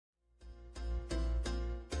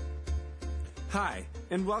Hi,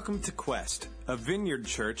 and welcome to Quest, a vineyard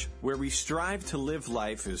church where we strive to live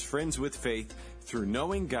life as friends with faith through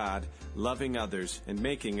knowing God, loving others, and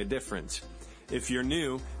making a difference. If you're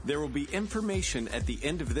new, there will be information at the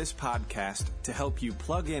end of this podcast to help you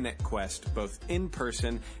plug in at Quest both in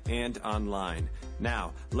person and online.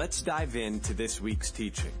 Now, let's dive into this week's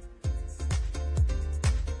teaching.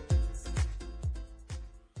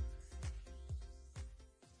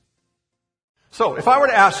 So, if I were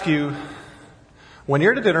to ask you, when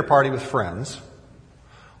you're at a dinner party with friends,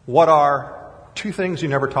 what are two things you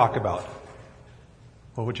never talk about?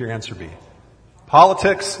 What would your answer be?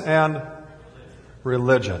 Politics and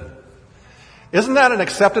religion. Isn't that an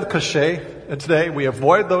accepted cliche today? We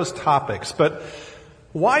avoid those topics. But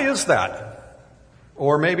why is that?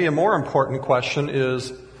 Or maybe a more important question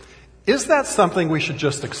is that something we should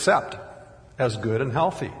just accept as good and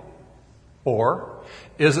healthy? Or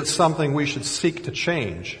is it something we should seek to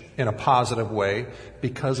change in a positive way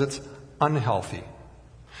because it's unhealthy?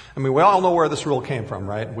 I mean, we all know where this rule came from,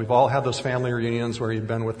 right? We've all had those family reunions where you've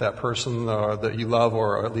been with that person that you love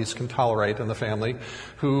or at least can tolerate in the family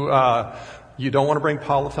who you don't want to bring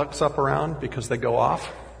politics up around because they go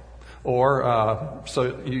off. Or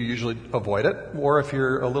so you usually avoid it. Or if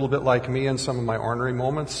you're a little bit like me in some of my ornery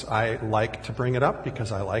moments, I like to bring it up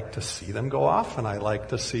because I like to see them go off and I like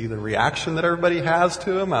to see the reaction that everybody has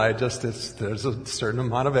to them. There's a certain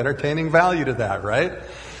amount of entertaining value to that, right?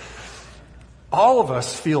 All of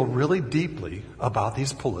us feel really deeply about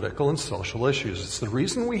these political and social issues. It's the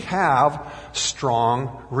reason we have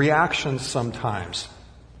strong reactions sometimes.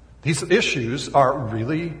 These issues are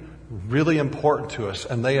really important to us,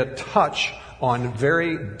 and they touch on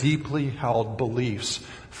very deeply held beliefs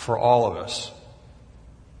for all of us.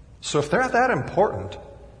 So if they're that important,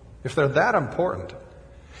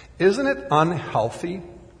 isn't it unhealthy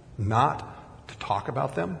not to talk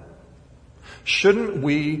about them? Shouldn't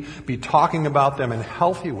we be talking about them in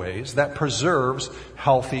healthy ways that preserves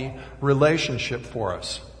healthy relationship for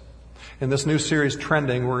us? In this new series,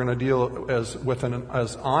 Trending, we're going to deal with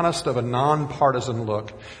as honest of a nonpartisan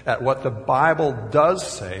look at what the Bible does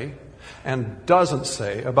say and doesn't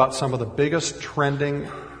say about some of the biggest trending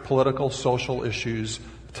political, social issues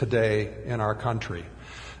today in our country.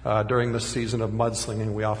 During this season of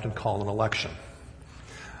mudslinging, we often call an election.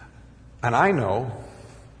 And I know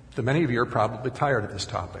that many of you are probably tired of this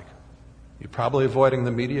topic. You're probably avoiding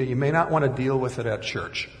the media. You may not want to deal with it at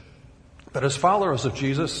church. But as followers of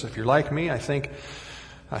Jesus, if you're like me, I think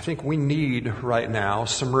we need right now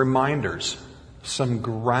some reminders, some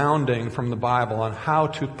grounding from the Bible on how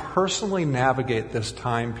to personally navigate this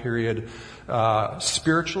time period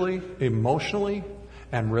spiritually, emotionally,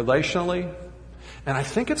 and relationally. And I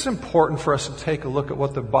think it's important for us to take a look at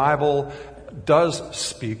what the Bible does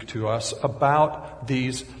speak to us about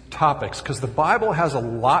these topics, because the Bible has a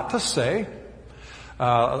lot to say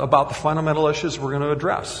about the fundamental issues we're going to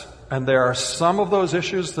address. And there are some of those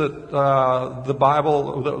issues that the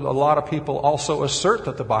Bible, a lot of people also assert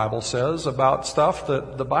that the Bible says about stuff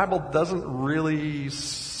that the Bible doesn't really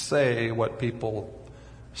say what people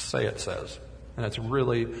say it says. And it's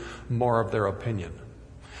really more of their opinion.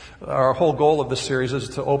 Our whole goal of this series is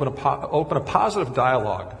to open a positive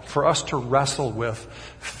dialogue for us to wrestle with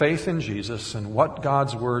faith in Jesus and what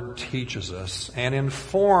God's Word teaches us and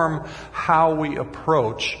inform how we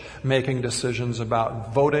approach making decisions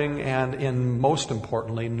about voting and, most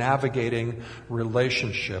importantly, navigating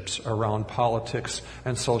relationships around politics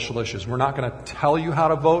and social issues. We're not going to tell you how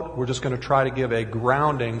to vote. We're just going to try to give a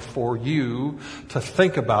grounding for you to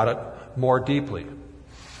think about it more deeply.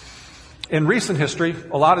 In recent history,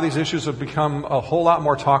 a lot of these issues have become a whole lot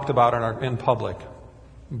more talked about in public,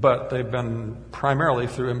 but they've been primarily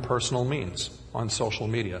through impersonal means on social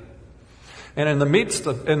media. And in the midst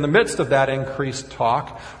of that increased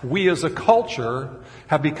talk, we as a culture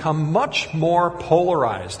have become much more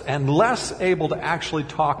polarized and less able to actually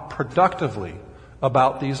talk productively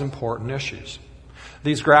about these important issues.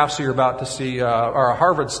 These graphs you're about to see are a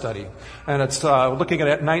Harvard study, and it's looking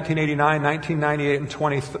at 1989, 1998, and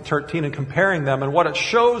 2013 and comparing them. And what it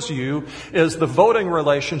shows you is the voting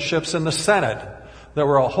relationships in the Senate. There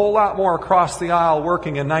were a whole lot more across the aisle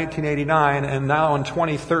working in 1989, and now in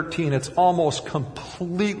 2013 it's almost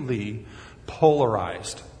completely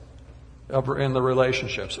polarized in the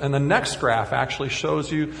relationships. And the next graph actually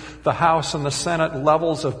shows you the House and the Senate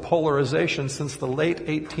levels of polarization since the late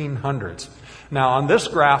 1800s. Now, on this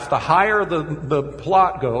graph, the higher the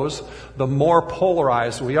plot goes, the more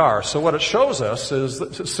polarized we are. So what it shows us is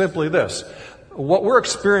simply this. What we're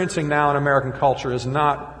experiencing now in American culture is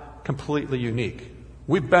not completely unique.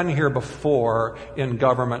 We've been here before in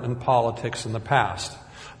government and politics in the past.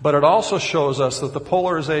 But it also shows us that the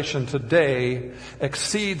polarization today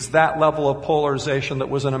exceeds that level of polarization that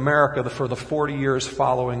was in America for the 40 years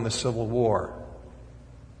following the Civil War.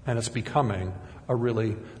 And it's becoming a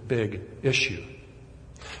really big issue.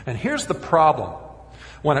 And here's the problem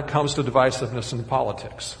when it comes to divisiveness in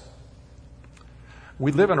politics.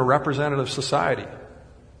 We live in a representative society.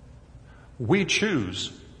 We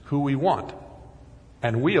choose who we want,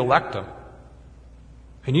 and we elect them.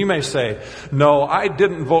 And you may say, no, I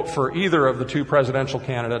didn't vote for either of the two presidential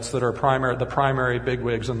candidates that are the primary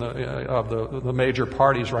bigwigs of the major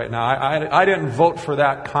parties right now. I didn't vote for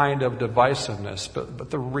that kind of divisiveness.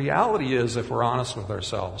 But the reality is, if we're honest with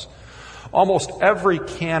ourselves, almost every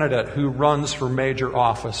candidate who runs for major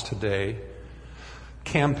office today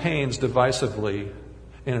campaigns divisively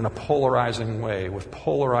in a polarizing way, with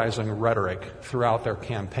polarizing rhetoric throughout their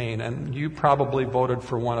campaign. And you probably voted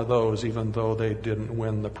for one of those, even though they didn't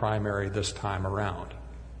win the primary this time around.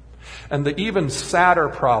 And the even sadder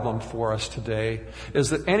problem for us today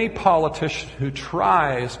is that any politician who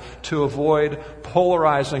tries to avoid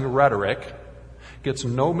polarizing rhetoric gets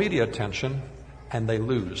no media attention, and they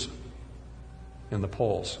lose in the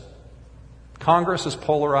polls. Congress is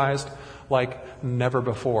polarized like never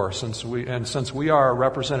before. Since we are a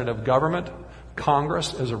representative government,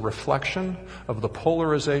 Congress is a reflection of the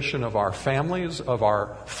polarization of our families, of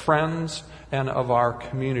our friends, and of our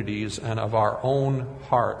communities, and of our own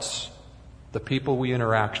hearts, the people we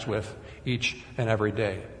interact with each and every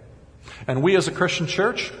day. And we as a Christian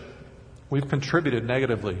church, we've contributed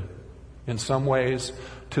negatively in some ways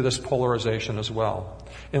to this polarization as well.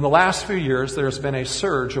 In the last few years, there's been a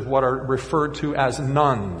surge of what are referred to as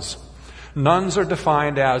nuns. Nuns are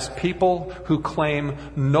defined as people who claim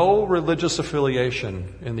no religious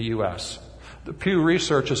affiliation in the U.S. The Pew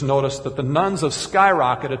Research has noticed that the nuns have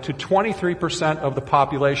skyrocketed to 23% of the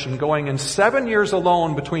population, going in 7 years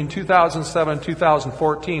alone between 2007 and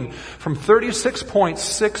 2014, from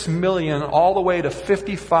 36.6 million all the way to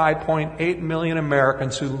 55.8 million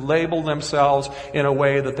Americans who label themselves in a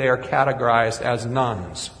way that they are categorized as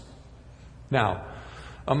nuns. Now,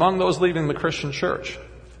 among those leaving the Christian church,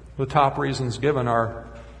 the top reasons given are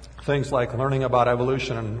things like learning about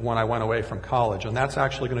evolution and when I went away from college. And that's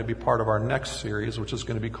actually going to be part of our next series, which is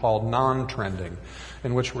going to be called Non-Trending,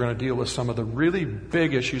 in which we're going to deal with some of the really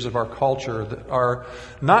big issues of our culture that are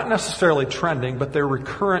not necessarily trending, but they're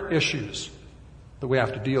recurrent issues that we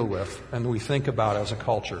have to deal with and we think about as a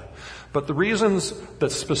culture. But the reasons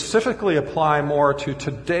that specifically apply more to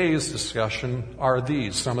today's discussion are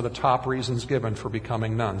these, some of the top reasons given for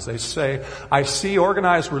becoming nuns. They say, I see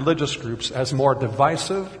organized religious groups as more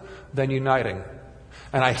divisive than uniting.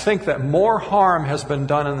 And I think that more harm has been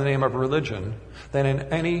done in the name of religion than in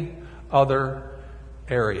any other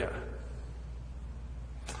area.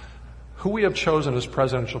 Who we have chosen as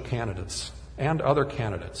presidential candidates and other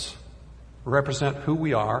candidates represent who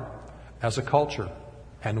we are as a culture.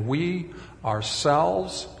 And we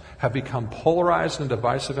ourselves have become polarized and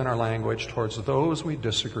divisive in our language towards those we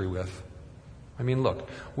disagree with. I mean, look,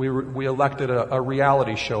 we elected a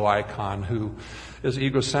reality show icon who is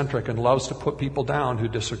egocentric and loves to put people down who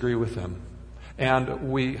disagree with him.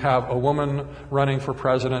 And we have a woman running for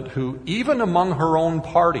president who, even among her own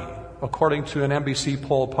party, according to an NBC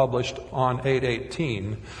poll published on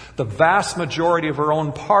 8/18, the vast majority of her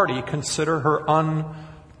own party consider her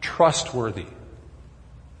untrustworthy.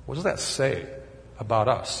 What does that say about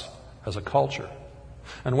us as a culture?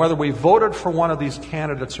 And whether we voted for one of these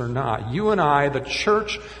candidates or not, you and I, the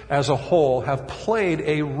church as a whole, have played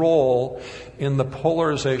a role in the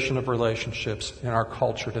polarization of relationships in our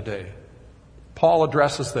culture today. Paul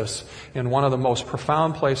addresses this in one of the most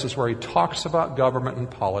profound places where he talks about government and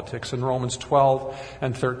politics in Romans 12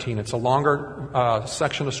 and 13. It's a longer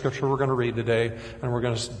section of Scripture we're going to read today, and we're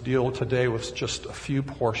going to deal today with just a few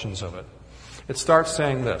portions of it. It starts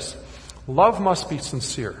saying this: love must be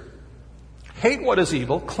sincere. Hate what is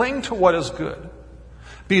evil, cling to what is good.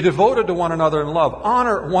 Be devoted to one another in love.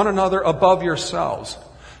 Honor one another above yourselves.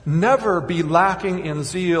 Never be lacking in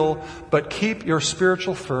zeal, but keep your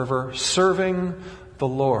spiritual fervor, serving the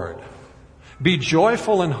Lord. Be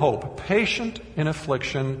joyful in hope, patient in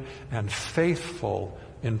affliction, and faithful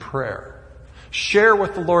in prayer. Share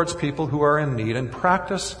with the Lord's people who are in need, and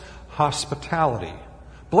practice hospitality.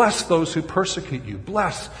 Bless those who persecute you.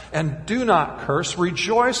 Bless and do not curse.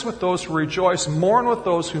 Rejoice with those who rejoice. Mourn with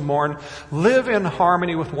those who mourn. Live in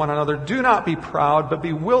harmony with one another. Do not be proud, but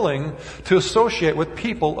be willing to associate with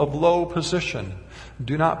people of low position.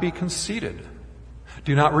 Do not be conceited.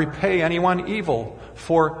 Do not repay anyone evil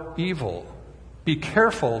for evil. Be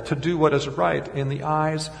careful to do what is right in the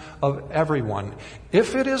eyes of everyone.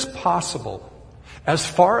 If it is possible, As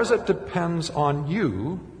far as it depends on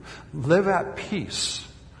you, live at peace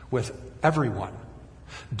with everyone.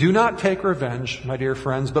 Do not take revenge, my dear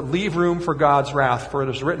friends, but leave room for God's wrath, for it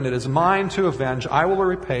is written, "It is mine to avenge, I will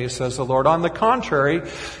repay, says the Lord." On the contrary,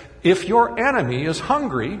 if your enemy is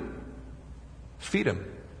hungry, feed him.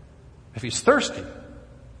 If he's thirsty,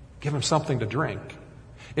 give him something to drink.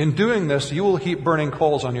 In doing this, you will heap burning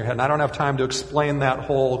coals on your head. And I don't have time to explain that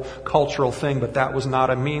whole cultural thing, but that was not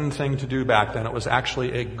a mean thing to do back then. It was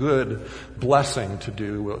actually a good blessing to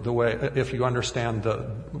do, the way, if you understand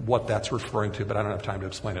what that's referring to, but I don't have time to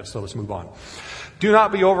explain it, so let's move on. Do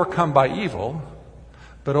not be overcome by evil,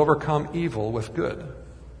 but overcome evil with good.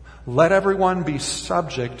 Let everyone be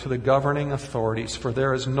subject to the governing authorities, for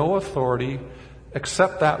there is no authority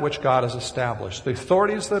except that which God has established. The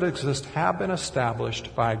authorities that exist have been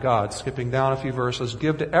established by God. Skipping down a few verses,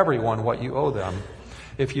 give to everyone what you owe them.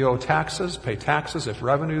 If you owe taxes, pay taxes. If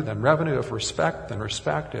revenue, then revenue. If respect, then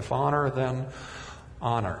respect. If honor, then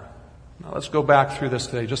honor. Now let's go back through this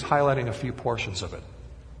today, just highlighting a few portions of it.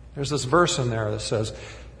 There's this verse in there that says,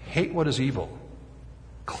 hate what is evil,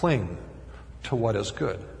 cling to what is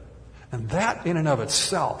good. And that in and of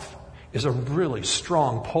itself is a really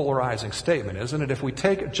strong, polarizing statement, isn't it? If we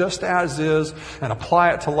take it just as is and apply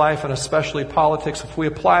it to life and especially politics, if we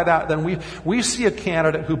apply that, then we see a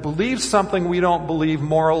candidate who believes something we don't believe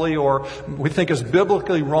morally or we think is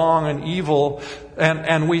biblically wrong and evil,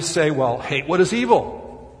 and we say, well, hate what is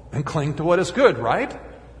evil and cling to what is good, right?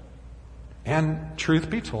 And truth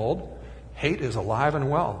be told, hate is alive and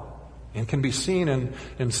well. And can be seen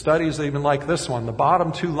in studies even like this one. The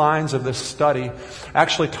bottom two lines of this study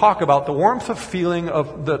actually talk about the warmth of feeling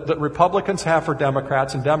that Republicans have for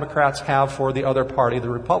Democrats and Democrats have for the other party, the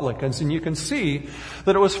Republicans. And you can see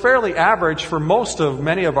that it was fairly average for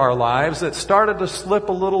many of our lives. It started to slip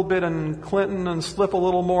a little bit in Clinton and slip a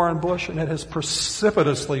little more in Bush, and it has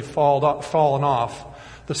precipitously fallen off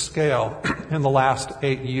the scale in the last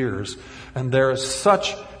 8 years. And there is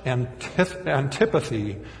such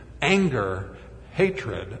antipathy, anger,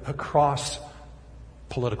 hatred across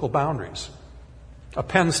political boundaries. A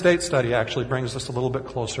Penn State study actually brings this a little bit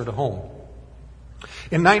closer to home.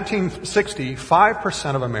 In 1960,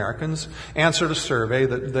 5% of Americans answered a survey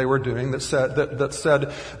that they were doing that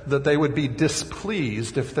said that they would be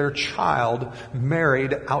displeased if their child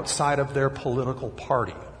married outside of their political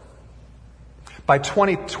party. By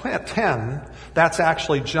 2010, that's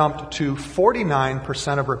actually jumped to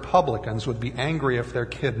 49% of Republicans would be angry if their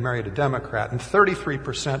kid married a Democrat, and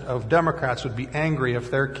 33% of Democrats would be angry if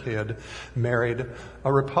their kid married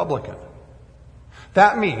a Republican.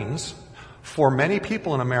 That means, for many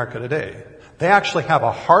people in America today, they actually have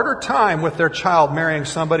a harder time with their child marrying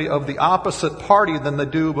somebody of the opposite party than they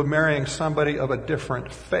do with marrying somebody of a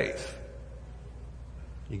different faith.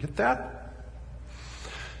 You get that?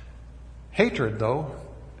 Hatred, though,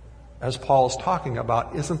 as Paul is talking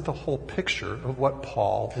about, isn't the whole picture of what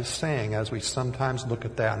Paul is saying as we sometimes look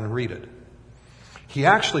at that and read it. He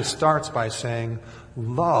actually starts by saying,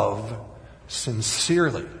 love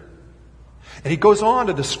sincerely. And he goes on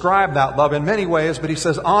to describe that love in many ways, but he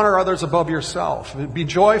says, honor others above yourself. Be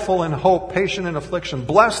joyful in hope, patient in affliction.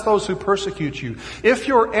 Bless those who persecute you. If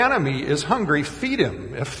your enemy is hungry, feed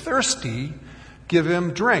him. If thirsty, give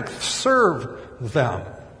him drink. Serve them.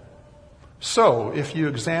 So, if you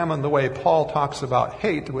examine the way Paul talks about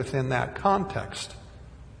hate within that context,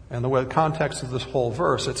 and the context of this whole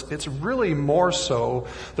verse, it's really more so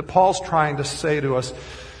that Paul's trying to say to us,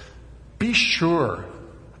 be sure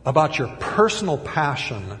about your personal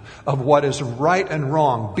passion of what is right and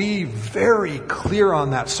wrong. Be very clear on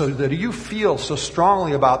that so that you feel so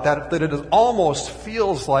strongly about that it almost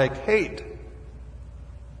feels like hate.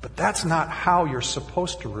 But that's not how you're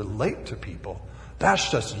supposed to relate to people. That's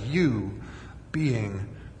just you being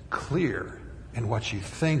clear in what you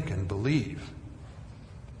think and believe.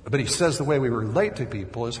 But he says the way we relate to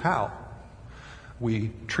people is how?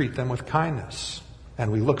 We treat them with kindness, and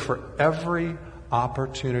we look for every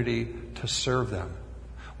opportunity to serve them.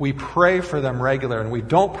 We pray for them regularly, and we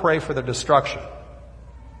don't pray for their destruction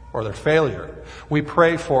or their failure. We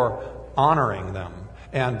pray for honoring them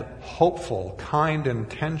and hopeful, kind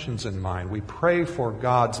intentions in mind. We pray for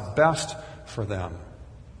God's best for them.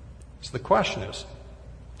 So the question is,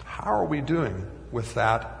 how are we doing with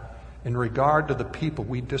that in regard to the people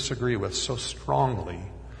we disagree with so strongly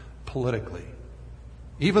politically?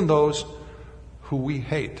 Even those who we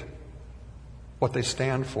hate, what they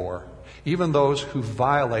stand for. Even those who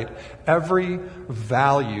violate every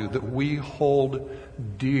value that we hold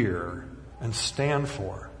dear and stand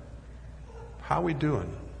for. How are we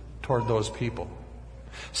doing toward those people?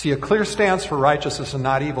 See, a clear stance for righteousness and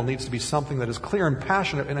not evil needs to be something that is clear and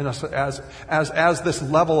passionate in us as this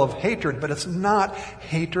level of hatred, but it's not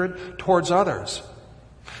hatred towards others.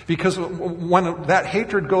 Because when that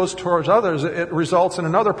hatred goes towards others, it results in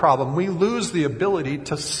another problem. We lose the ability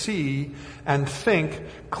to see and think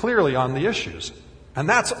clearly on the issues. And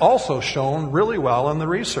that's also shown really well in the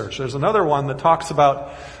research. There's another one that talks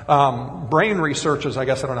about brain researchers. I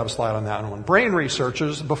guess I don't have a slide on that one. Brain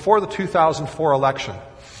researchers, before the 2004 election,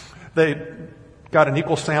 they got an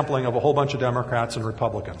equal sampling of a whole bunch of Democrats and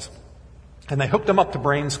Republicans. And they hooked them up to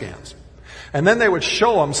brain scans. And then they would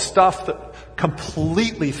show them stuff that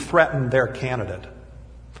completely threatened their candidate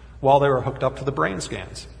while they were hooked up to the brain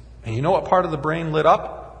scans. And you know what part of the brain lit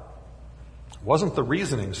up? It wasn't the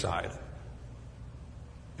reasoning side.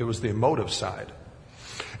 It was the emotive side.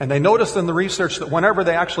 And they noticed in the research that whenever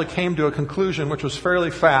they actually came to a conclusion, which was fairly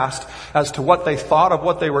fast, as to what they thought of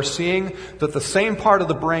what they were seeing, that the same part of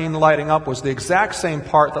the brain lighting up was the exact same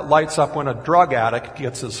part that lights up when a drug addict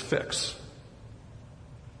gets his fix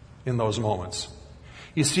in those moments.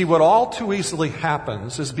 You see, what all too easily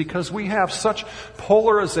happens is because we have such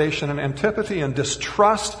polarization and antipathy and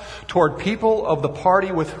distrust toward people of the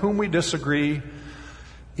party with whom we disagree,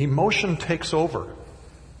 emotion takes over.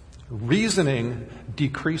 Reasoning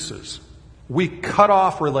decreases. We cut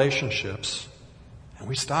off relationships and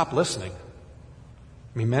we stop listening.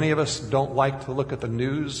 I mean, many of us don't like to look at the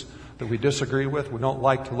news that we disagree with. We don't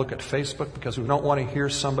like to look at Facebook because we don't want to hear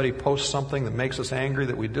somebody post something that makes us angry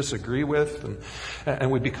that we disagree with. And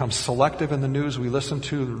we become selective in the news we listen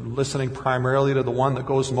to, listening primarily to the one that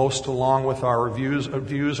goes most along with our views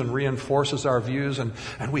and reinforces our views. And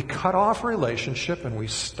we cut off relationship and we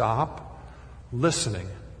stop listening.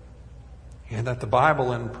 And that the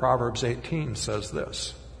Bible in Proverbs 18 says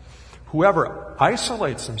this: whoever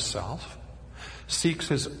isolates himself seeks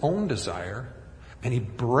his own desire, and he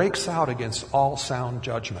breaks out against all sound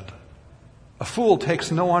judgment. A fool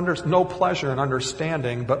takes no pleasure in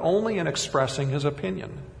understanding, but only in expressing his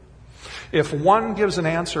opinion. If one gives an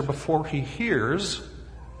answer before he hears,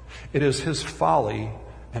 it is his folly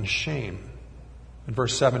and shame. In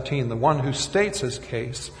verse 17, the one who states his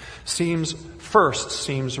case seems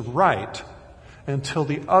right until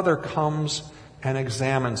the other comes and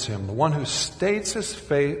examines him. The one who states his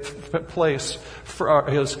case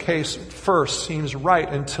first seems right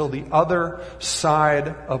until the other side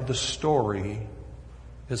of the story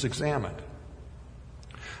is examined.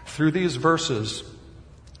 Through these verses,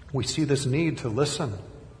 we see this need to listen,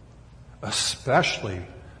 especially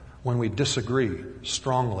when we disagree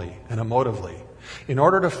strongly and emotively, in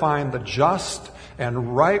order to find the just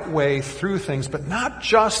and right way through things, but not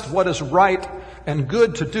just what is right and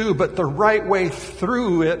good to do, but the right way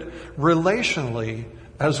through it relationally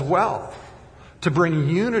as well. To bring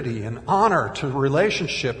unity and honor to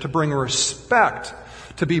relationship, to bring respect,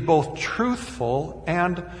 to be both truthful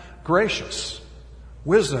and gracious.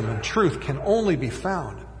 Wisdom and truth can only be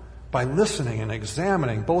found by listening and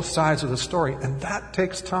examining both sides of the story, and that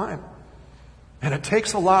takes time. And it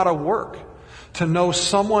takes a lot of work to know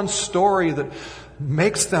someone's story that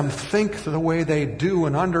makes them think the way they do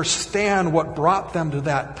and understand what brought them to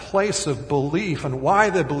that place of belief and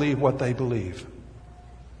why they believe what they believe.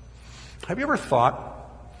 Have you ever thought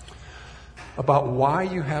about why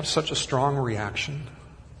you have such a strong reaction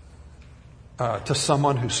to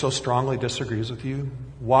someone who so strongly disagrees with you?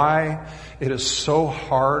 Why it is so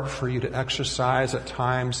hard for you to exercise at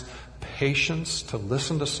times patience to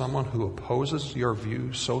listen to someone who opposes your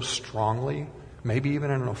view so strongly, maybe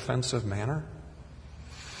even in an offensive manner?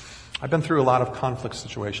 I've been through a lot of conflict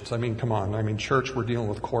situations. I mean, come on. I mean, church, we're dealing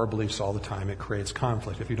with core beliefs all the time. It creates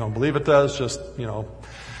conflict. If you don't believe it does, just,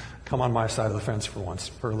 come on my side of the fence for once,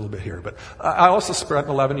 for a little bit here. But I also spent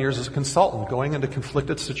 11 years as a consultant going into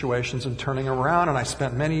conflicted situations and turning around. And I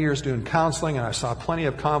spent many years doing counseling, and I saw plenty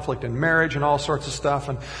of conflict in marriage and all sorts of stuff.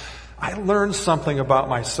 And I learned something about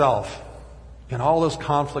myself in all those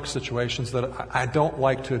conflict situations that I don't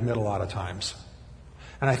like to admit a lot of times.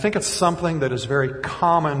 And I think it's something that is very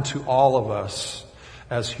common to all of us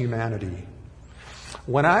as humanity.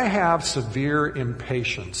 When I have severe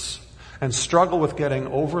impatience and struggle with getting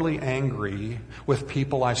overly angry with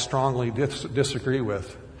people I strongly disagree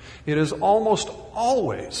with, it is almost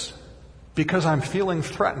always because I'm feeling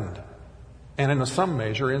threatened and in some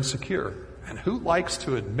measure insecure. And who likes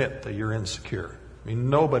to admit that you're insecure? I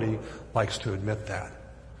mean, nobody likes to admit that.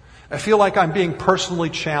 I feel like I'm being personally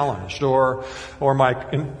challenged, or my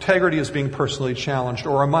integrity is being personally challenged,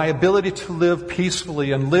 or my ability to live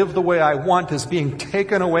peacefully and live the way I want is being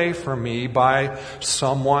taken away from me by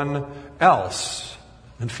someone else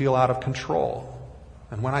and feel out of control.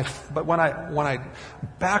 And when I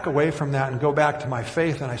back away from that and go back to my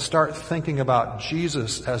faith and I start thinking about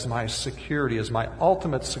Jesus as my security, as my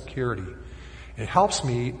ultimate security, it helps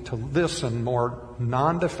me to listen more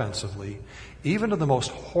non-defensively, even to the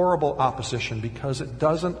most horrible opposition, because it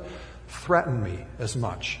doesn't threaten me as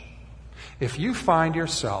much. If you find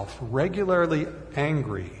yourself regularly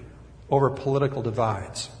angry over political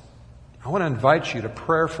divides, I want to invite you to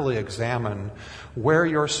prayerfully examine where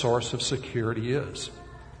your source of security is.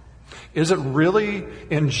 Is it really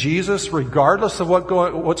in Jesus, regardless of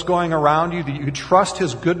what's going around you? Do you trust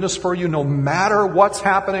His goodness for you no matter what's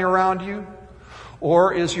happening around you?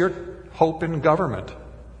 Or is your hope in government?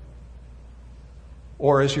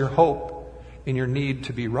 Or is your hope in your need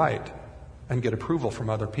to be right and get approval from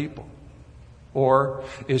other people? Or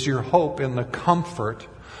is your hope in the comfort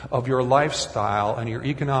of your lifestyle and your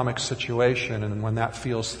economic situation, and when that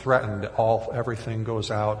feels threatened, everything goes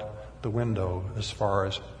out the window as far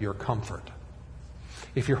as your comfort?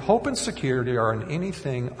 If your hope and security are in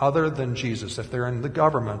anything other than Jesus, if they're in the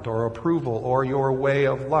government or approval or your way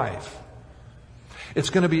of life, it's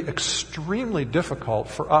going to be extremely difficult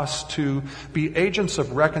for us to be agents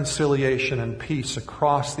of reconciliation and peace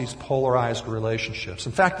across these polarized relationships.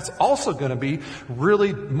 In fact, it's also going to be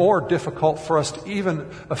really more difficult for us to even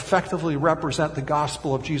effectively represent the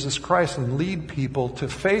gospel of Jesus Christ and lead people to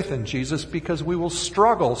faith in Jesus, because we will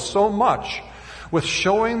struggle so much with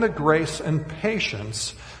showing the grace and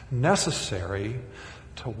patience necessary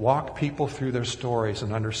to walk people through their stories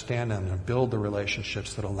and understand them and build the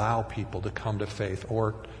relationships that allow people to come to faith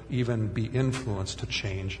or even be influenced to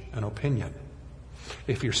change an opinion.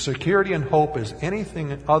 If your security and hope is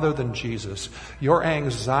anything other than Jesus, your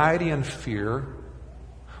anxiety and fear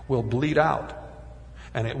will bleed out,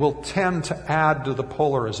 and it will tend to add to the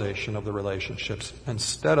polarization of the relationships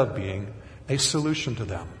instead of being a solution to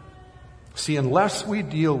them. See, unless we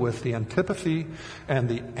deal with the antipathy and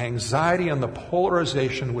the anxiety and the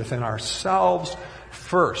polarization within ourselves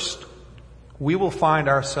first, we will find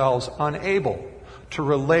ourselves unable to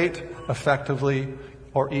relate effectively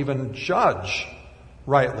or even judge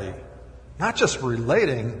rightly. Not just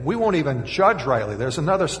relating, we won't even judge rightly. There's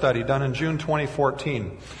another study done in June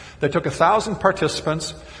 2014. They took 1,000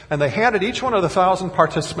 participants and they handed each one of the 1,000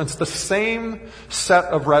 participants the same set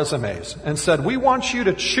of resumes and said, we want you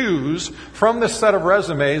to choose from this set of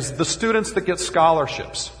resumes the students that get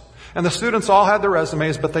scholarships. And the students all had their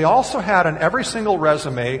resumes, but they also had in every single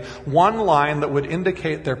resume one line that would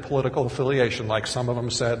indicate their political affiliation. Like some of them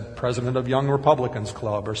said President of Young Republicans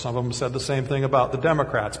Club, or some of them said the same thing about the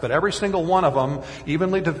Democrats. But every single one of them,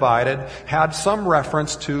 evenly divided, had some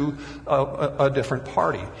reference to a different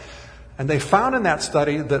party. And they found in that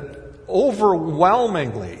study that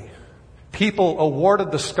overwhelmingly people awarded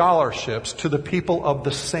the scholarships to the people of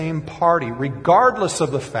the same party, regardless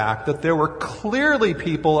of the fact that there were clearly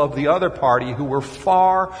people of the other party who were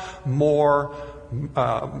far more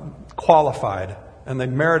qualified, and they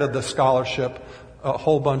merited the scholarship a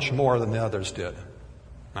whole bunch more than the others did.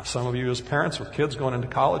 Now, some of you as parents with kids going into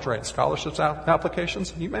college writing scholarships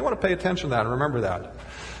applications, you may want to pay attention to that and remember that.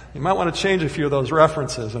 You might want to change a few of those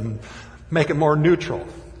references and make it more neutral.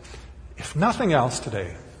 If nothing else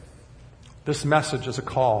today, this message is a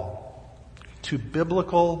call to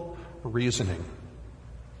biblical reasoning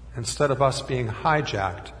instead of us being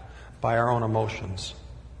hijacked by our own emotions,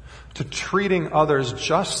 to treating others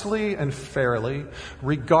justly and fairly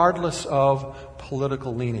regardless of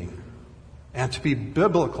political leaning, and to be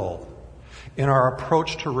biblical in our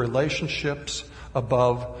approach to relationships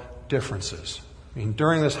above differences. I mean,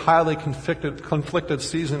 during this highly conflicted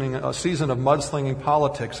season of mudslinging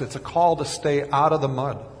politics, it's a call to stay out of the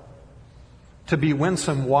mud, to be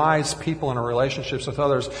winsome, wise people in our relationships with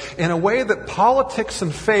others in a way that politics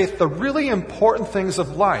and faith, the really important things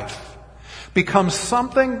of life, become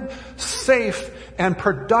something safe and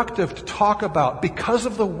productive to talk about because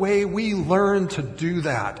of the way we learn to do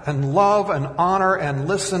that and love and honor and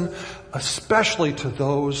listen, especially to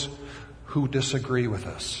those who disagree with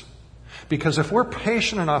us. Because if we're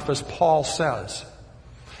patient enough, as Paul says,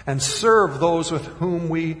 and serve those with whom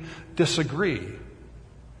we disagree,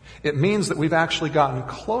 it means that we've actually gotten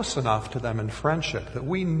close enough to them in friendship that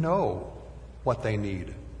we know what they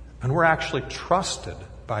need. And we're actually trusted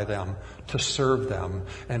by them to serve them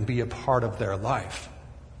and be a part of their life.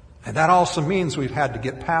 And that also means we've had to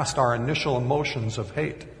get past our initial emotions of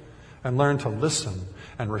hate and learn to listen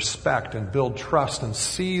and respect and build trust and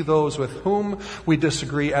see those with whom we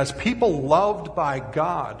disagree as people loved by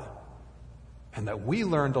God, and that we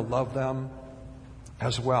learn to love them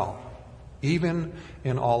as well, even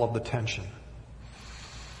in all of the tension.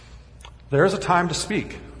 There is a time to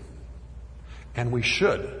speak, and we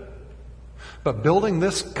should. But building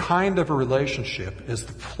this kind of a relationship is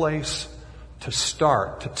the place to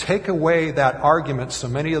start, to take away that argument so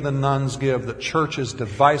many of the nuns give that church is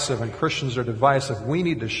divisive and Christians are divisive. We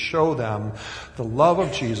need to show them the love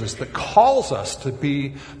of Jesus that calls us to be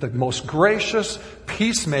the most gracious,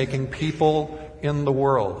 peacemaking people in the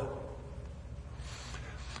world.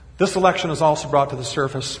 This election has also brought to the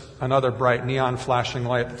surface another bright neon flashing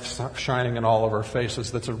light shining in all of our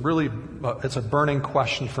faces. It's a burning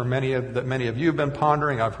question for that many of you have been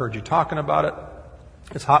pondering. I've heard you talking about it.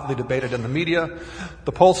 It's hotly debated in the media.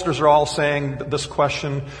 The pollsters are all saying that this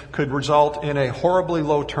question could result in a horribly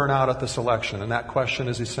low turnout at this election. And that question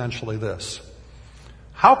is essentially this: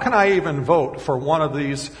 how can I even vote for one of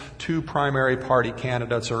these two primary party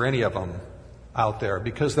candidates or any of them out there?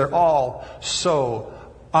 Because they're all so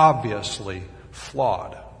obviously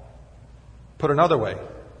flawed. Put another way,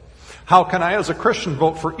 how can I as a Christian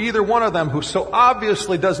vote for either one of them who so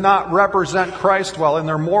obviously does not represent Christ well in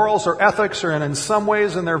their morals or ethics or in some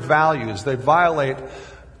ways in their values? They violate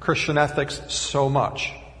Christian ethics so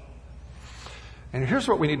much. And here's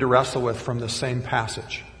what we need to wrestle with from this same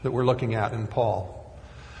passage that we're looking at in Paul.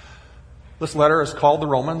 This letter is called the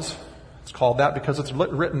Romans. It's called that because it's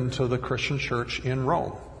written to the Christian church in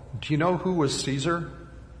Rome. Do you know who was Caesar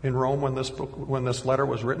in Rome when this letter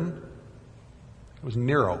was written? It was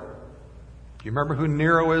Nero. Do you remember who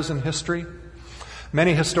Nero is in history?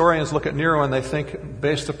 Many historians look at Nero and they think,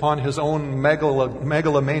 based upon his own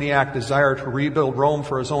megalomaniac desire to rebuild Rome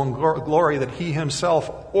for his own glory, that he himself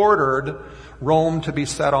ordered Rome to be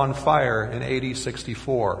set on fire in AD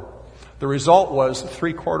 64. The result was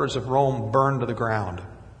 3/4 of Rome burned to the ground,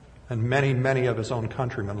 and many, many of his own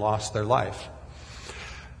countrymen lost their life.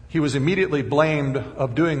 He was immediately blamed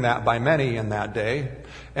of doing that by many in that day.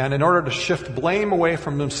 And in order to shift blame away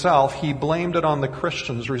from himself, he blamed it on the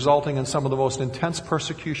Christians, resulting in some of the most intense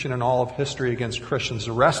persecution in all of history against Christians,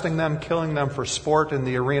 arresting them, killing them for sport in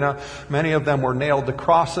the arena. Many of them were nailed to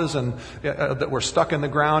crosses and that were stuck in the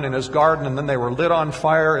ground in his garden, and then they were lit on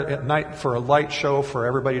fire at night for a light show for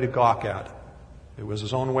everybody to gawk at. It was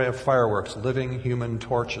his own way of fireworks, living human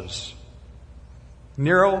torches.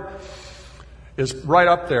 Nero is right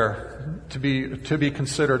up there to be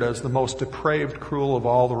considered as the most depraved, cruel of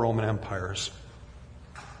all the Roman empires.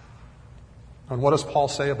 And what does Paul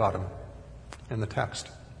say about him in the text?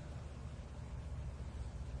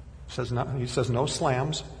 He says no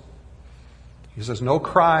slams. He says no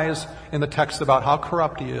cries in the text about how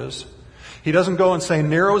corrupt he is. He doesn't go and say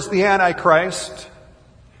Nero's the Antichrist.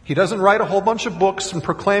 He doesn't write a whole bunch of books and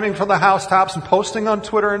proclaiming from the housetops and posting on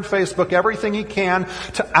Twitter and Facebook everything he can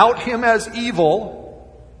to out him as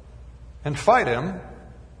evil and fight him.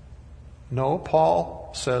 No, Paul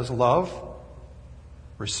says love,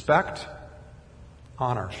 respect,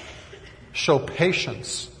 honor. Show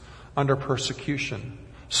patience under persecution.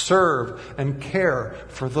 Serve and care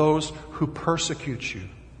for those who persecute you.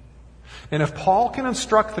 And if Paul can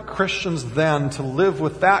instruct the Christians then to live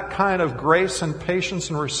with that kind of grace and patience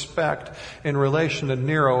and respect in relation to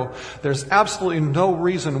Nero, there's absolutely no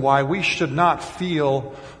reason why we should not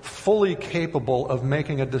feel fully capable of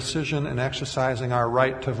making a decision and exercising our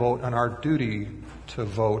right to vote and our duty to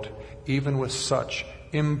vote, even with such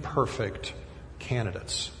imperfect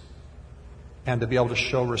candidates, and to be able to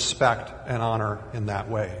show respect and honor in that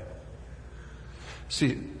way.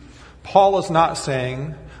 See, Paul is not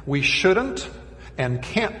saying we shouldn't and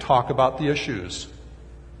can't talk about the issues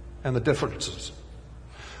and the differences.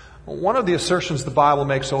 One of the assertions the Bible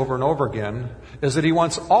makes over and over again is that he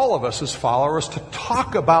wants all of us as followers to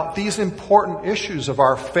talk about these important issues of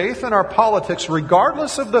our faith and our politics,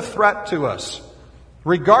 regardless of the threat to us,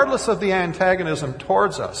 regardless of the antagonism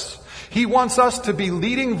towards us. He wants us to be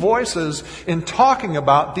leading voices in talking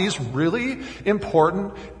about these really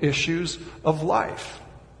important issues of life.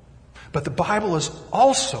 But the Bible is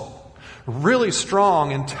also really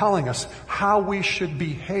strong in telling us how we should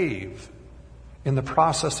behave in the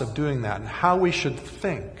process of doing that, and how we should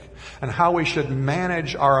think, and how we should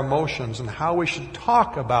manage our emotions, and how we should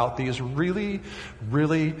talk about these really,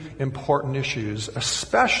 really important issues,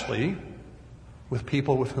 especially with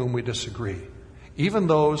people with whom we disagree. Even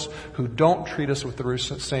those who don't treat us with the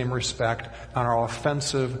same respect and are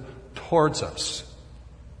offensive towards us.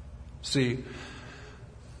 See,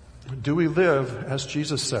 do we live, as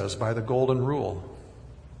Jesus says, by the golden rule?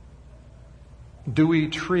 Do we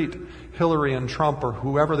treat Hillary and Trump or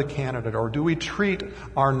whoever the candidate, or do we treat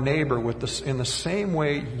our neighbor in the same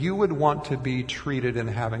way you would want to be treated in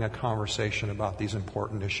having a conversation about these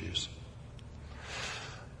important issues?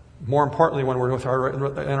 More importantly, when we're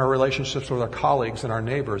in our relationships with our colleagues and our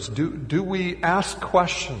neighbors, do we ask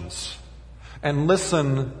questions? and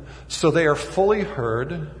listen so they are fully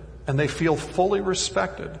heard and they feel fully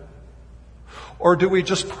respected? Or do we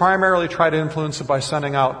just primarily try to influence it by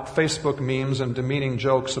sending out Facebook memes and demeaning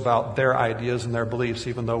jokes about their ideas and their beliefs,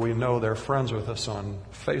 even though we know they're friends with us on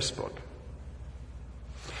Facebook?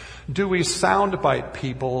 Do we soundbite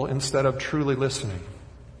people instead of truly listening,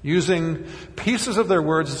 using pieces of their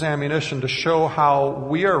words as ammunition to show how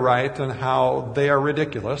we are right and how they are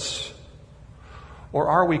ridiculous? Or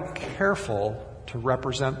are we careful to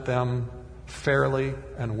represent them fairly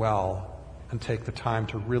and well and take the time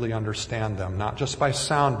to really understand them, not just by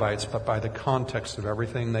sound bites, but by the context of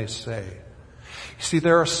everything they say? You see,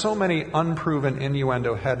 there are so many unproven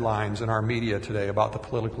innuendo headlines in our media today about the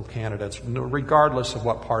political candidates, regardless of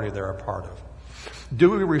what party they're a part of.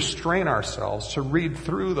 Do we restrain ourselves to read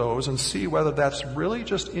through those and see whether that's really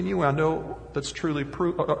just innuendo that's truly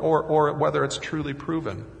or whether it's truly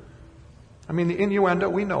proven? I mean, the innuendo,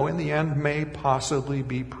 we know in the end may possibly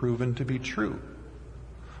be proven to be true.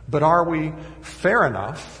 But are we fair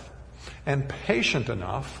enough and patient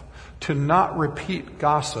enough to not repeat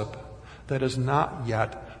gossip that is not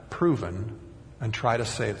yet proven and try to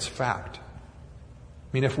say it's fact? I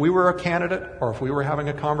mean, if we were a candidate or if we were having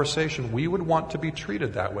a conversation, we would want to be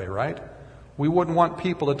treated that way, right? We wouldn't want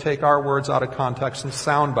people to take our words out of context and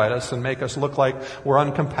soundbite us and make us look like we're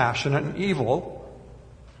uncompassionate and evil,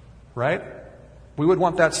 right? We would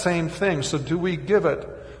want that same thing. So do we give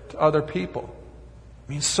it to other people?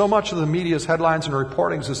 I mean, so much of the media's headlines and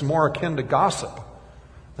reportings is more akin to gossip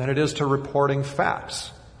than it is to reporting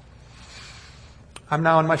facts. I'm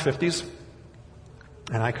now in my 50s,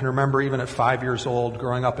 and I can remember even at 5 years old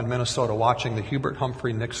growing up in Minnesota watching the Hubert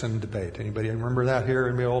Humphrey-Nixon debate. Anybody remember that here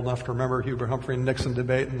and be old enough to remember Hubert Humphrey-Nixon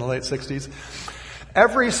debate in the late 60s?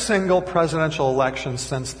 Every single presidential election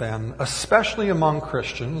since then, especially among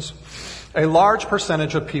Christians, a large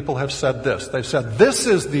percentage of people have said this. They've said, this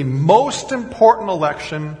is the most important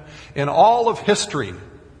election in all of history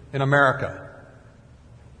in America.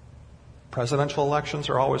 Presidential elections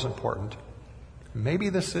are always important. Maybe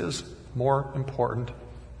this is more important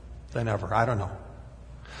than ever. I don't know.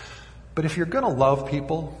 But if you're going to love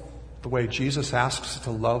people the way Jesus asks us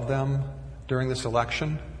to love them during this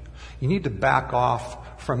election, you need to back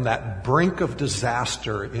off from that brink of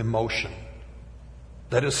disaster emotion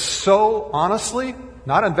that is so honestly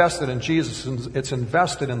not invested in Jesus. It's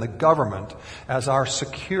invested in the government as our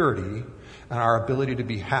security and our ability to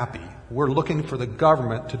be happy. We're looking for the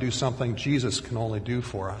government to do something Jesus can only do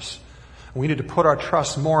for us. We need to put our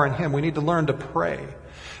trust more in Him. We need to learn to pray.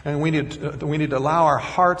 And we need to allow our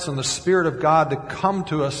hearts and the Spirit of God to come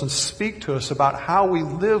to us and speak to us about how we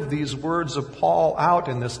live these words of Paul out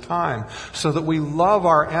in this time, so that we love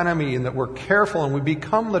our enemy and that we're careful and we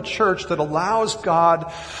become the church that allows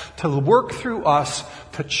God to work through us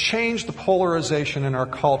to change the polarization in our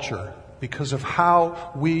culture because of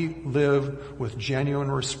how we live with genuine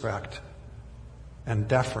respect and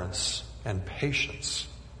deference and patience.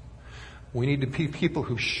 We need to be people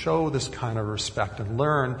who show this kind of respect and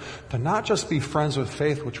learn to not just be friends with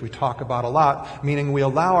faith, which we talk about a lot, meaning we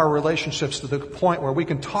allow our relationships to the point where we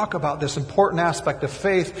can talk about this important aspect of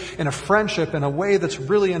faith in a friendship in a way that's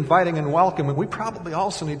really inviting and welcoming. We probably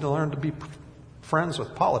also need to learn to be friends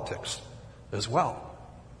with politics as well.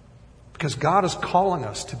 Because God is calling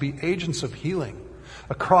us to be agents of healing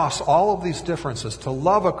across all of these differences, to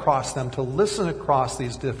love across them, to listen across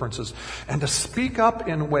these differences, and to speak up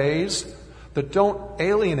in ways that don't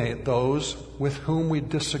alienate those with whom we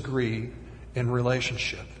disagree in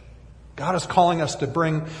relationship. God is calling us to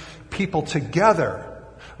bring people together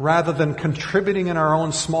rather than contributing in our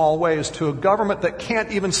own small ways to a government that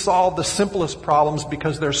can't even solve the simplest problems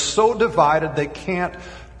because they're so divided they can't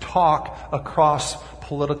talk across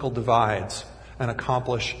political divides and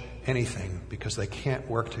accomplish anything because they can't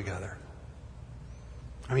work together.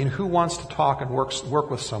 I mean, who wants to talk and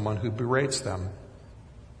work with someone who berates them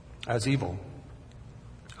as evil?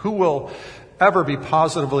 Who will ever be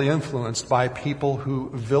positively influenced by people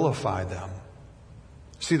who vilify them?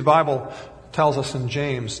 See, the Bible tells us in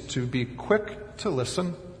James to be quick to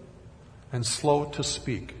listen and slow to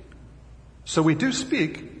speak. So we do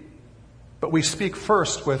speak, but we speak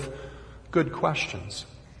first with good questions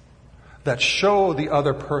that show the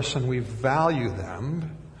other person we value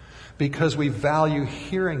them because we value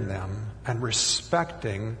hearing them and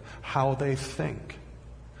respecting how they think.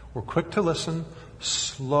 We're quick to listen,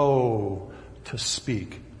 slow to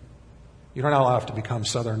speak. You don't have to become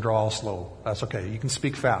Southern drawl slow. That's okay. You can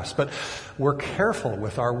speak fast. But we're careful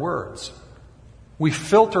with our words. We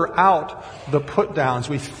filter out the put-downs.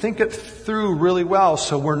 We think it through really well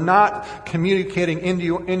so we're not communicating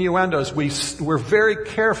innuendos. We're very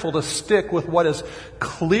careful to stick with what is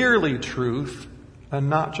clearly truth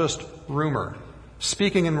and not just rumor.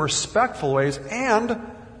 Speaking in respectful ways and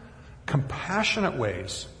compassionate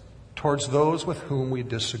ways towards those with whom we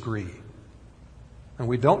disagree. And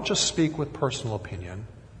we don't just speak with personal opinion.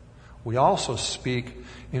 We also speak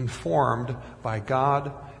informed by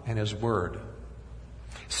God and His Word.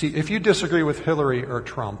 See, if you disagree with Hillary or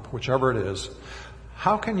Trump, whichever it is,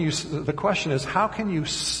 the question is, how can you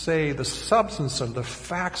say the substance of the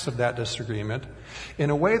facts of that disagreement in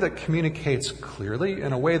a way that communicates clearly,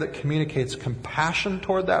 in a way that communicates compassion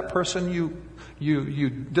toward that person you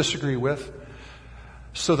disagree with,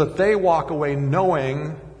 so that they walk away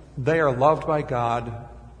knowing they are loved by God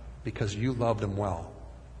because you love them well,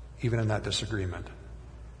 even in that disagreement.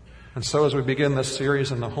 And so as we begin this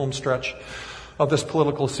series in the home stretch of this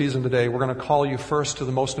political season today, we're going to call you first to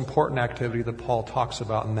the most important activity that Paul talks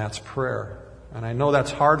about, and that's prayer. And I know that's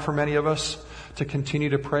hard for many of us to continue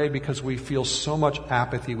to pray because we feel so much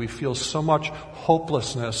apathy, we feel so much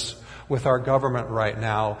hopelessness with our government right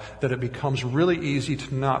now that it becomes really easy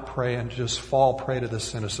to not pray and just fall prey to this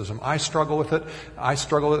cynicism. I struggle with it.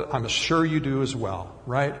 I'm sure you do as well,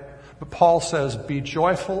 right? But Paul says, be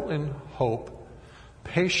joyful in hope,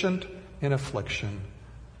 patient in affliction,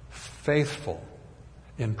 faithful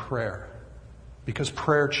in prayer, because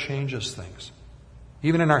prayer changes things.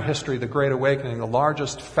 Even in our history, the Great Awakening, the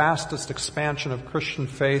largest, fastest expansion of Christian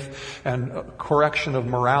faith and correction of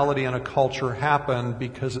morality in a culture happened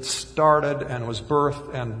because it started and was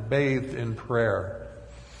birthed and bathed in prayer.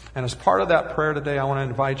 And as part of that prayer today, I want to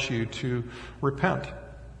invite you to repent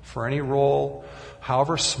for any role,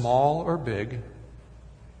 however small or big,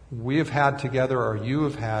 we have had together or you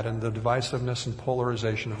have had in the divisiveness and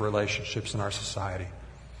polarization of relationships in our society.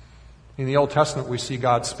 In the Old Testament, we see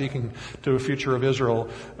God speaking to a future of Israel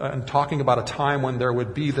and talking about a time when there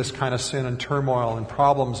would be this kind of sin and turmoil and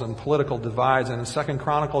problems and political divides. And in 2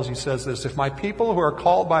 Chronicles, He says this, if my people who are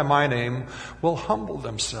called by my name will humble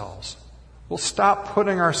themselves, will stop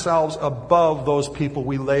putting ourselves above those people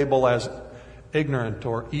we label as ignorant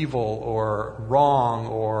or evil or wrong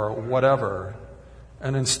or whatever,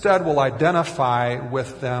 and instead will identify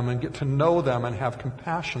with them and get to know them and have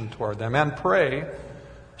compassion toward them and pray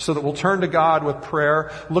so that we'll turn to God with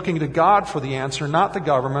prayer, looking to God for the answer, not the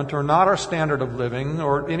government or not our standard of living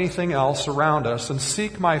or anything else around us, and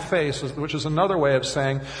seek my face, which is another way of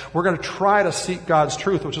saying we're going to try to seek God's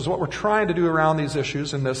truth, which is what we're trying to do around these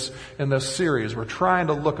issues in this series. We're trying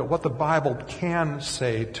to look at what the Bible can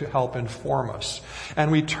say to help inform us. And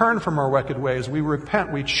we turn from our wicked ways. We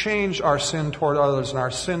repent. We change our sin toward others and our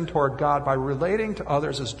sin toward God by relating to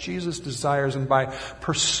others as Jesus desires and by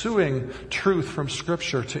pursuing truth from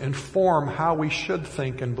Scripture to inform how we should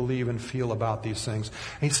think and believe and feel about these things.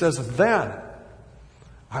 And He says, then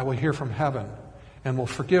I will hear from heaven and will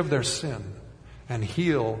forgive their sin and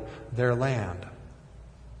heal their land.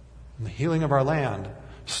 And the healing of our land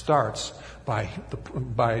starts by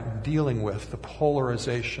dealing with the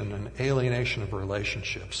polarization and alienation of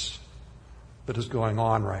relationships that is going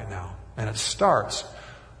on right now. And it starts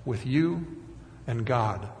with you and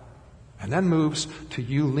God. And then moves to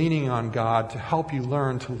you leaning on God to help you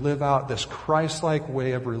learn to live out this Christ-like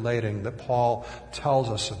way of relating that Paul tells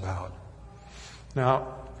us about.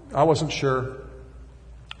 Now, I wasn't sure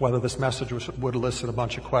whether this message would elicit a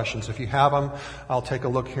bunch of questions. If you have them, I'll take a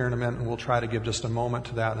look here in a minute and we'll try to give just a moment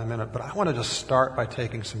to that in a minute. But I want to just start by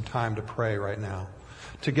taking some time to pray right now.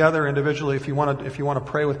 Together, individually, if you want to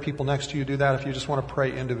pray with people next to you, do that. If you just want to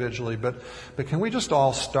pray individually. But can we just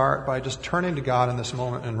all start by just turning to God in this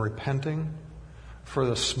moment and repenting for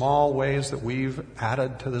the small ways that we've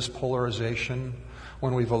added to this polarization,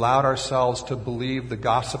 when we've allowed ourselves to believe the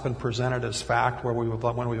gossip and present it as fact, when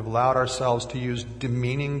we've allowed ourselves to use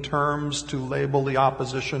demeaning terms to label the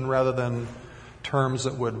opposition rather than terms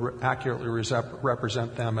that would accurately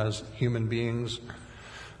represent them as human beings.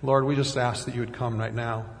 Lord, we just ask that you would come right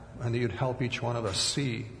now and that you'd help each one of us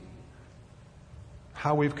see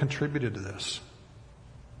how we've contributed to this.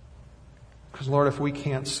 Because, Lord, if we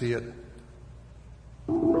can't see it,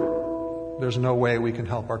 there's no way we can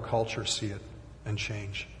help our culture see it and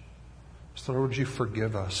change. So, Lord, would you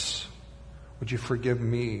forgive us? Would you forgive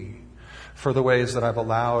me for the ways that I've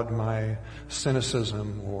allowed my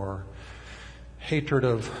cynicism or hatred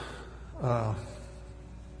of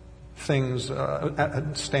things,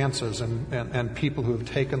 stances and people who have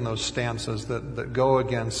taken those stances that go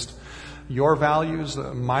against your values,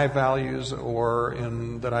 my values, or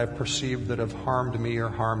that I've perceived that have harmed me or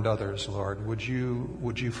harmed others, Lord. Would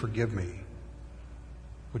you forgive me?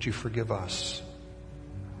 Would you forgive us?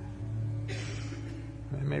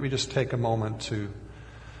 And maybe just take a moment to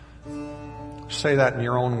say that in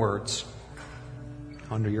your own words,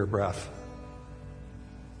 under your breath.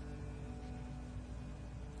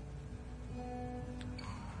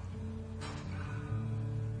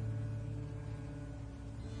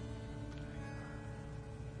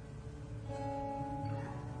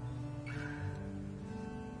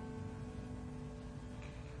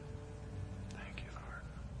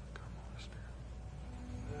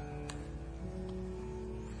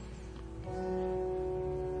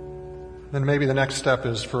 Then maybe the next step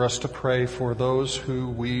is for us to pray for those who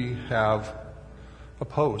we have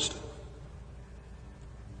opposed,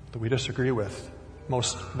 that we disagree with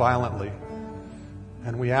most violently.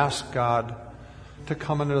 And we ask God to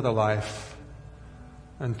come into their life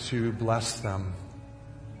and to bless them,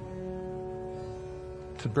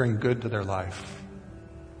 to bring good to their life,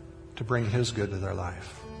 to bring His good to their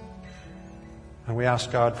life. And we ask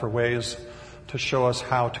God for ways to show us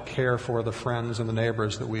how to care for the friends and the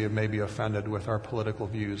neighbors that we have maybe offended with our political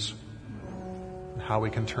views, and how we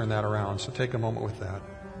can turn that around. So take a moment with that.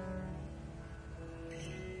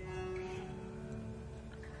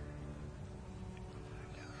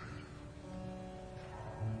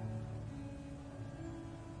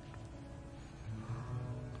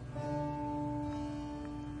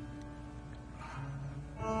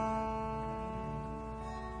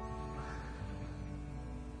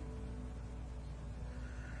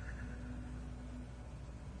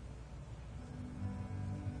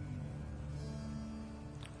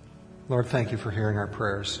 Lord, thank you for hearing our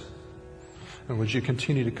prayers. And would you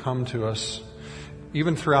continue to come to us,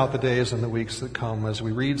 even throughout the days and the weeks that come. As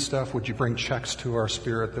we read stuff, would you bring checks to our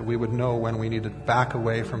spirit that we would know when we need to back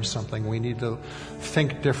away from something, we need to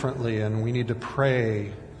think differently, and we need to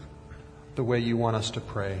pray the way you want us to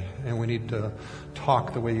pray, and we need to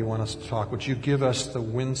talk the way you want us to talk. Would you give us the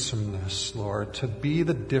winsomeness, Lord, to be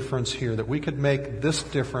the difference here, that we could make this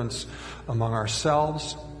difference among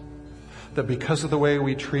ourselves, that because of the way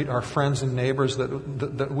we treat our friends and neighbors,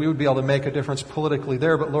 that we would be able to make a difference politically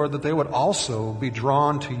there, but Lord, that they would also be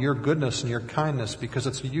drawn to your goodness and your kindness, because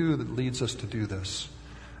it's you that leads us to do this,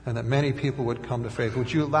 and that many people would come to faith.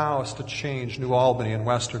 Would you allow us to change New Albany and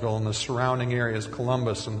Westerville and the surrounding areas,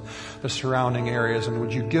 Columbus and the surrounding areas, and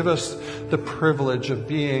would you give us the privilege of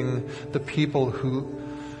being the people who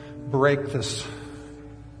break this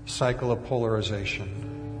cycle of polarization.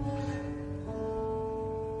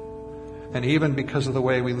 And even because of the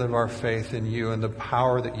way we live our faith in you and the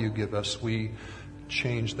power that you give us, we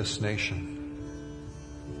change this nation,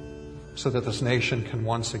 so that this nation can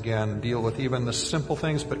once again deal with even the simple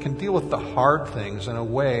things, but can deal with the hard things in a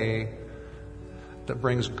way that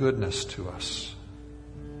brings goodness to us.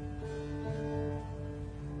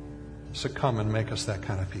 So come and make us that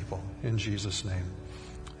kind of people. In Jesus' name,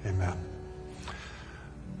 amen.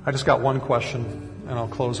 I just got one question, and I'll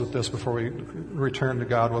close with this before we return to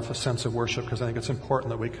God with a sense of worship, because I think it's important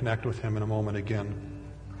that we connect with Him in a moment again.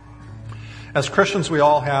 As Christians, we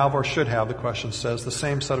all have, or should have, the question says, the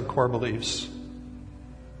same set of core beliefs.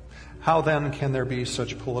 How then can there be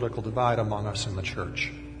such political divide among us in the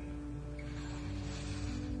church?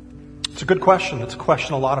 It's a good question. It's a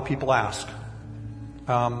question a lot of people ask.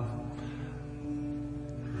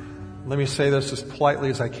 Let me say this as politely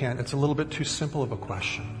as I can. It's a little bit too simple of a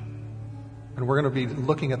question. And we're going to be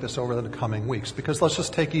looking at this over the coming weeks, because let's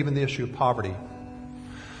just take even the issue of poverty.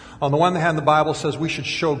 On the one hand, the Bible says we should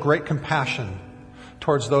show great compassion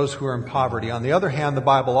towards those who are in poverty. On the other hand, the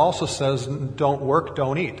Bible also says, don't work,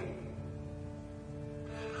 don't eat.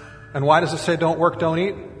 And why does it say don't work, don't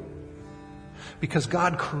eat? Because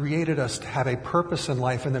God created us to have a purpose in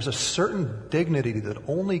life, and there's a certain dignity that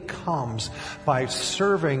only comes by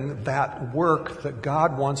serving that work that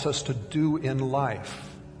God wants us to do in life.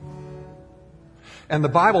 And the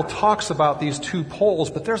Bible talks about these two poles,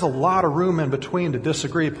 but there's a lot of room in between to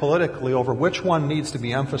disagree politically over which one needs to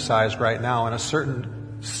be emphasized right now in a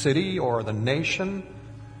certain city or the nation.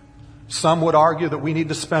 Some would argue that we need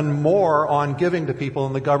to spend more on giving to people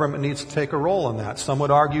and the government needs to take a role in that. Some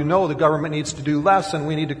would argue, no, the government needs to do less and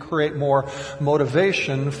we need to create more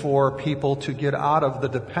motivation for people to get out of the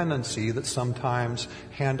dependency that sometimes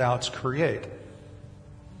handouts create.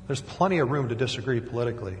 There's plenty of room to disagree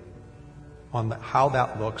politically on how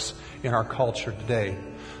that looks in our culture today.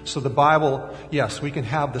 So the Bible, yes, we can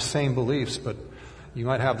have the same beliefs, but you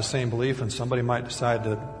might have the same belief and somebody might decide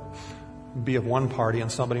to be of one party and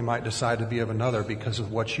somebody might decide to be of another because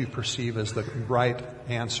of what you perceive as the right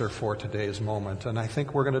answer for today's moment. And I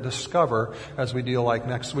think we're going to discover, as we deal like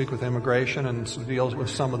next week with immigration and deals with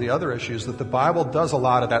some of the other issues, that the Bible does a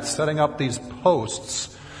lot of that, setting up these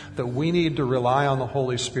posts that we need to rely on the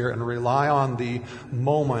Holy Spirit and rely on the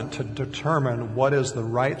moment to determine what is the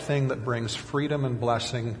right thing that brings freedom and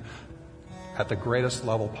blessing at the greatest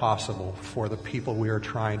level possible for the people we are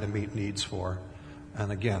trying to meet needs for.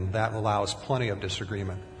 And again, that allows plenty of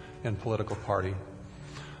disagreement in political party.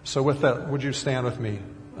 So with that, would you stand with me?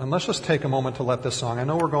 And let's just take a moment to let this song. I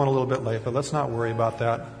know we're going a little bit late, but let's not worry about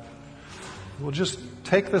that. We'll just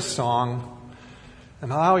take this song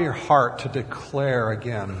and allow your heart to declare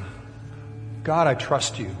again, God, I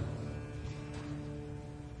trust you.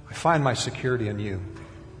 I find my security in you.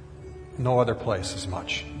 No other place as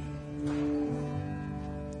much.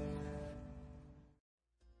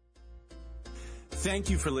 Thank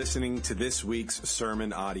you for listening to this week's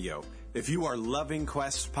sermon audio. If you are loving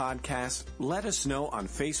Quest Podcast, let us know on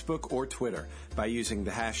Facebook or Twitter by using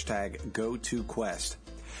the hashtag #GoToQuest.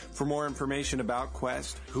 For more information about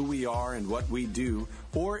Quest, who we are and what we do,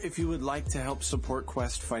 or if you would like to help support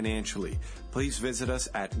Quest financially, please visit us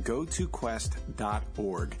at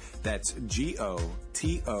gotoquest.org. That's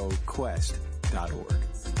GOTO Quest.org.